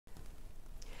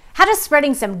How does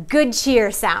spreading some good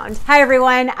cheer sound? Hi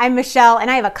everyone, I'm Michelle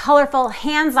and I have a colorful,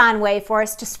 hands-on way for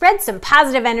us to spread some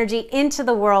positive energy into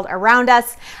the world around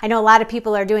us. I know a lot of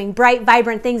people are doing bright,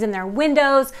 vibrant things in their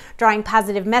windows, drawing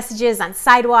positive messages on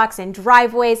sidewalks and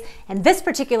driveways, and this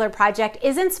particular project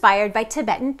is inspired by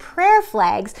Tibetan prayer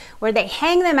flags, where they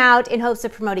hang them out in hopes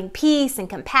of promoting peace and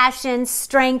compassion,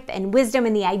 strength and wisdom,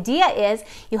 and the idea is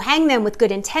you hang them with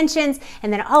good intentions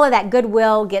and then all of that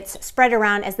goodwill gets spread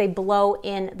around as they blow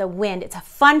in the wind. It's a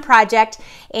fun project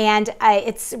and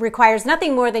it requires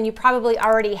nothing more than you probably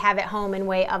already have at home in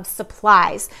way of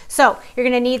supplies. So you're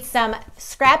going to need some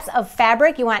scraps of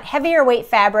fabric. You want heavier weight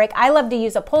fabric. I love to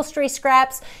use upholstery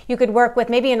scraps. You could work with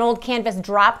maybe an old canvas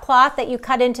drop cloth that you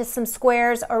cut into some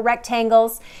squares or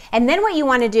rectangles. And then what you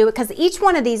want to do, because each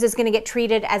one of these is going to get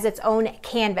treated as its own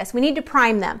canvas, we need to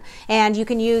prime them. And you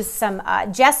can use some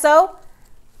gesso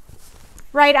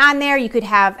right on there. You could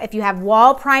have, if you have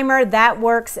wall primer, that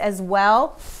works as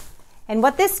well. And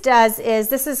what this does is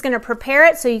this is going to prepare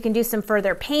it so you can do some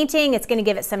further painting. It's going to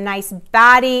give it some nice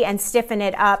body and stiffen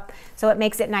it up so it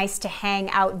makes it nice to hang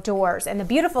outdoors. And the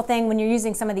beautiful thing when you're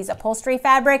using some of these upholstery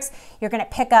fabrics, you're going to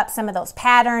pick up some of those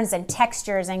patterns and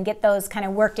textures and get those kind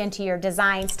of worked into your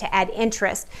designs to add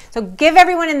interest. So give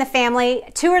everyone in the family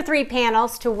 2 or 3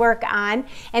 panels to work on,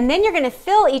 and then you're going to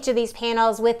fill each of these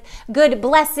panels with good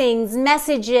blessings,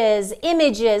 messages,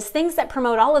 images, things that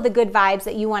promote all of the good vibes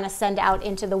that you want to send out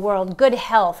into the world. Good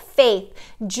health, faith,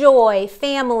 joy,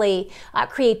 family,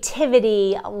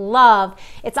 creativity, love.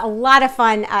 It's a lot of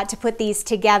fun to put these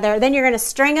together. Then you're going to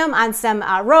string them on some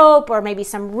rope or maybe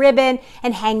some ribbon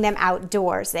and hang them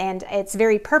outdoors. And it's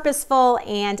very purposeful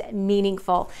and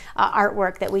meaningful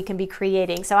artwork that we can be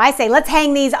creating. So I say let's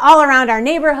hang these all around our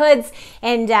neighborhoods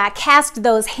and cast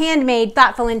those handmade,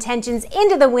 thoughtful intentions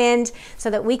into the wind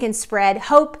so that we can spread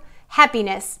hope,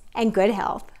 happiness, and good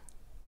health.